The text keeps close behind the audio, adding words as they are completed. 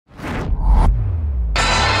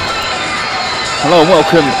Hello and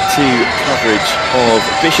welcome to coverage of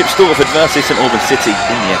Bishop Stortford versus St Albans City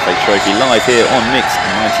in the FA Trophy, live here on Mixed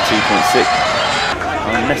 92.6.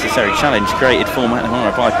 Unnecessary challenge created for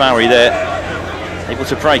McNamara by Barry there, able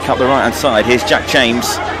to break up the right hand side. Here's Jack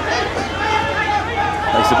James,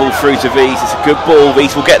 plays the ball through to Vees. It's a good ball.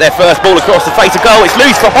 Vees will get their first ball across the face of goal. It's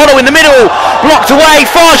loose for Hoddle in the middle, blocked away.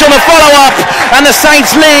 Farge on the follow up, and the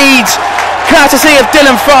Saints lead courtesy of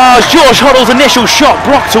Dylan Farge. George Hoddle's initial shot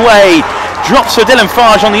blocked away, drops for Dylan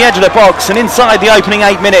Farge on the edge of the box, and inside the opening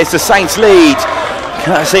 8 minutes the Saints lead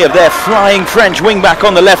courtesy of their flying French wing-back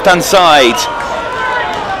on the left-hand side.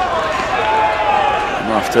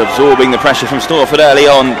 And after absorbing the pressure from Stortford early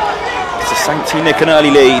on, it's the Saints who nick an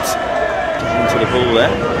early lead. Into the ball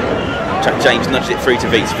there. Jack James nudged it through to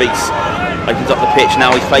Vees. Vees opens up the pitch.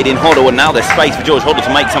 Now he's played in Hoddle, and now there's space for George Hoddle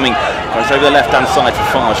to make something. Goes over the left-hand side for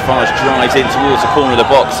Farge. Farge drives in towards the corner of the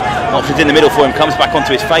box. Options in the middle for him. Comes back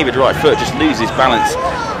onto his favoured right foot. Just loses balance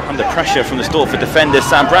under pressure from the Stortford defenders.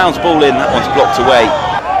 Sam Brown's ball in. That one's blocked away.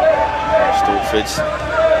 Stortford's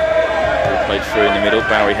ball played through in the middle.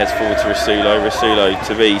 Barry heads forward to Isuzu. Isuzu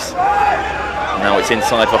to Vees. Now it's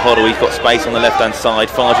inside for Hoddle. He's got space on the left-hand side.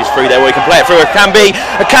 Farge is through there where he can play it through Akambi.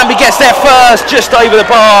 Akambi gets there first, just over the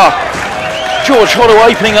bar. George Hoddle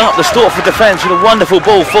opening up the Stortford defence with a wonderful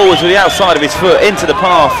ball forwards with the outside of his foot into the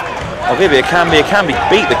path of Akambi. Akambi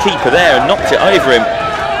beat the keeper there and knocked it over him.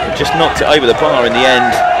 Just knocked it over the bar in the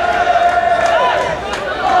end.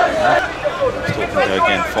 Stortford go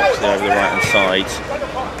again. Fox there over the right-hand side.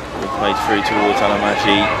 Ball played through towards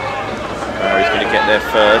Alamaji. Barry's going to get there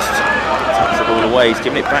first. Takes the ball away, he's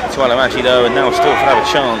giving it back to Alamaji though, and now Stortford have a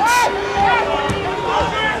chance.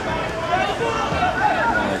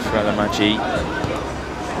 For Alamaji,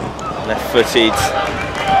 left-footed.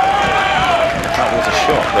 That was a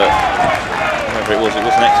shot, but whatever it wasn't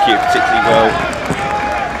executed particularly well.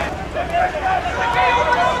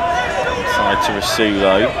 Inside to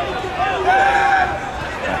Rasulo.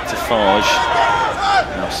 Back to Farge.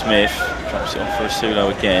 Now Smith drops it off for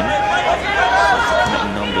Rasulo again.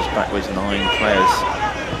 Committing numbers backwards, 9 players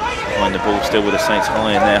behind the ball, still with the Saints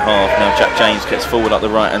high in their half. Now Jack James gets forward up the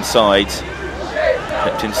right hand side,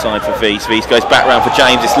 kept inside for Vees. Vees goes back round for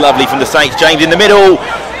James. It's lovely from the Saints. James in the middle,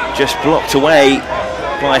 just blocked away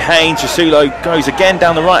by Haynes. Rasulo goes again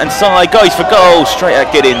down the right hand side, goes for goal, straight at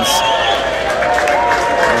Giddins.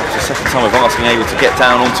 It's the second time of asking, able to get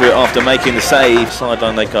down onto it after making the save.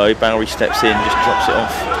 Sideline they go. Bowery steps in, just drops it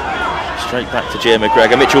off straight back to Jim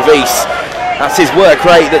McGregor. Mitchell Vees, that's his work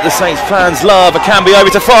rate that the Saints fans love. Akambi over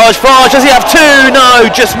to Farge. Farge, does he have two? No,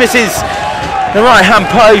 just misses the right hand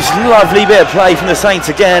post. Lovely bit of play from the Saints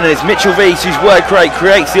again, and it's Mitchell Vees whose work rate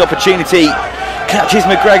creates the opportunity. Catches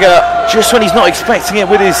McGregor just when he's not expecting it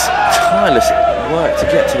with his tireless work to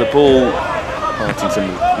get to the ball. Partington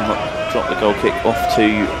dropped the goal kick off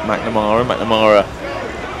to McNamara. McNamara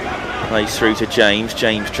plays through to James.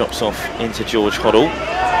 James drops off into George Hoddle.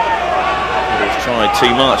 Tried too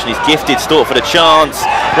much and he's gifted Stortford a chance.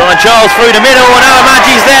 Ryan Charles through the middle, and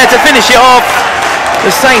Alamaji's there to finish it off. The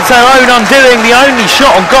Saints' own undoing. The only shot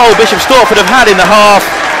on goal Bishop Stortford have had in the half.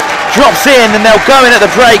 Drops in, and they'll go in at the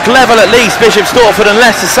break. Level at least Bishop Stortford,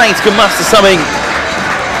 unless the Saints can muster something.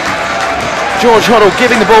 George Hoddle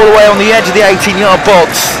giving the ball away on the edge of the 18-yard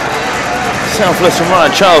box. Selfless from Ryan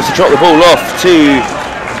Charles to drop the ball off to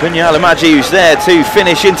Bunya Alamaji, who's there to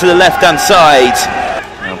finish into the left-hand side.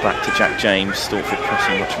 Back to Jack James. Stortford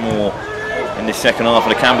pressing much more in this second half,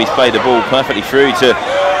 and Akambi's played the ball perfectly through to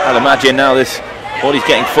Alamaji, and now this body's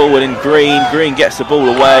getting forward in Green. Green gets the ball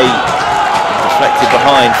away, deflected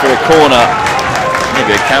behind for a corner.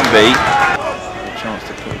 Maybe Akambi a chance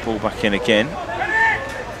to put the ball back in again.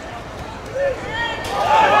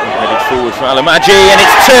 Headed forward for Alamaji, and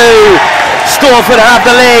it's 2. Stortford have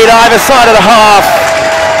the lead either side of the half.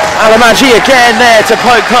 Alamaji again there to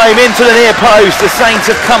poke home into the near post. The Saints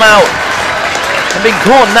have come out and been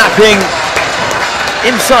caught napping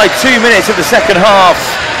inside 2 minutes of the second half,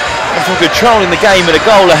 and for controlling the game with a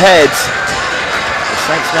goal ahead. The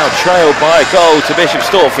Saints now trailed by a goal to Bishop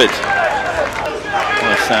Stortford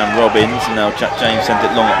by Sam Robbins, and now Jack James sent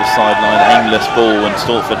it long up the sideline. Aimless ball, and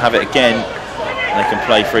Stortford have it again. They can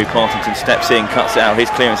play through. Partington steps in, cuts it out.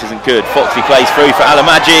 His clearance isn't good. Foxy plays through for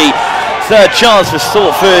Alamaji. Third chance for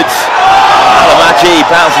Stortford. Alamaji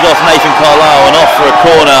bounces off Nathan Carlisle and off for a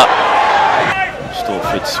corner.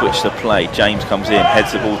 Stortford switch the play. James comes in,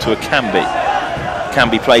 heads the ball to Akambi.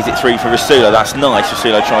 Akambi plays it through for Rasulo. That's nice.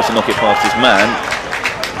 Rasulo tries to knock it past his man.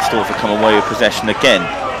 Stortford come away with possession again.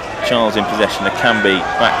 Charles in possession. Akambi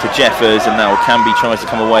back to Jeffers, and now Akambi tries to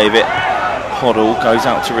come away with it Hoddle goes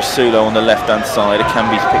out to Rasulo on the left-hand side.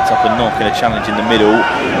 Akambi's picked up a knock and a challenge in the middle.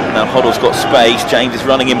 Now Hoddle's got space. James is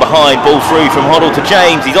running in behind. Ball through from Hoddle to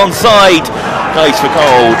James. He's onside. Goes for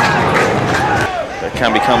goal. But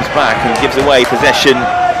Akambi comes back and gives away possession.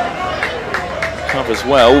 Covers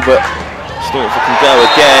well, but Stortford can go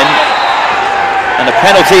again. And a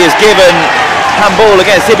penalty is given. Handball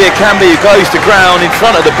against Ibi Akambi, who goes to ground in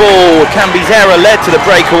front of the ball. Akambi's error led to the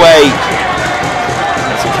breakaway.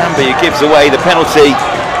 Akambi who gives away the penalty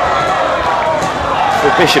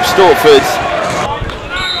for Bishop Stortford.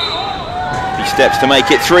 He steps to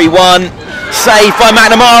make it 3-1. Saved by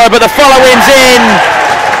McNamara, but the follow-in's in.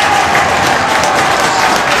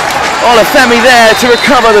 Olafemi there to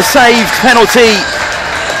recover the saved penalty.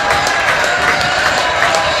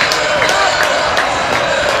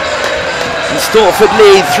 And Stortford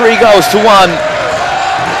lead 3-1.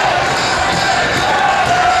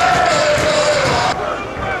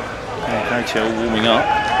 Warming up.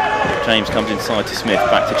 James comes inside to Smith,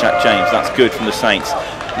 back to Jack James. That's good from the Saints.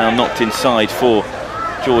 Now knocked inside for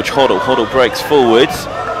George Hoddle. Hoddle breaks forwards,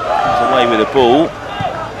 comes away with the ball.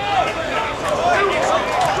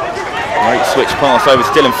 Great switch pass over to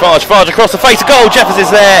Dylan Farge. Farge across the face of goal. Jeffers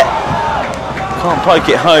is there. Can't poke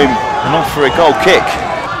it home and off for a goal kick.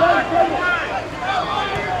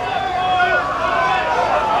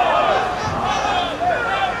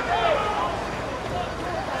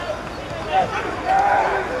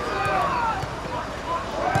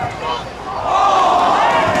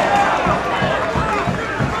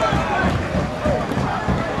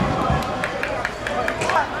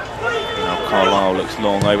 Looks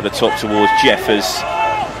long over the top towards Jeffers.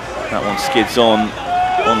 That one skids on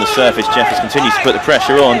the surface. Jeffers continues to put the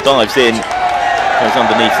pressure on, dives in, goes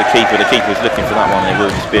underneath the keeper. The keeper is looking for that one. It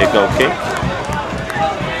will just be a goal kick. 10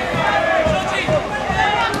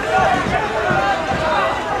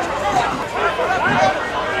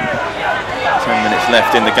 minutes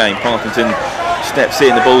left in the game. Parkinson steps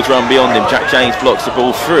in, the ball's run beyond him. Jack James blocks the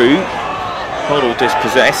ball through. Hoddle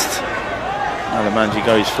dispossessed. Alamanji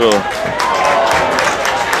goes for.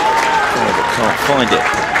 Can't find it.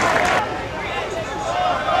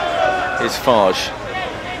 Here's Farge.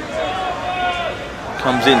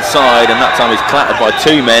 Comes inside, and that time he's clattered by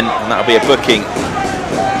two men, and that'll be a booking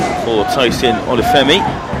for Tosin Olufemi.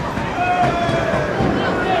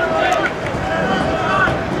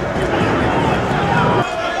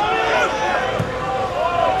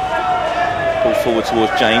 Ball forward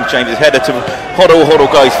towards James. James's header to Hoddle.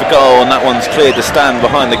 Hoddle goes for goal, and that one's cleared the stand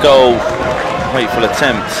behind the goal. Hateful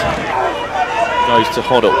attempt. Goes to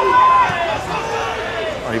Hoddle.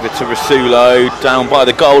 Over to Rasulo, down by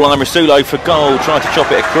the goal line. Rasulo for goal, trying to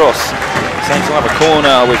chop it across. Saints will have a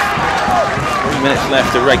corner with 3 minutes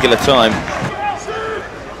left of regular time.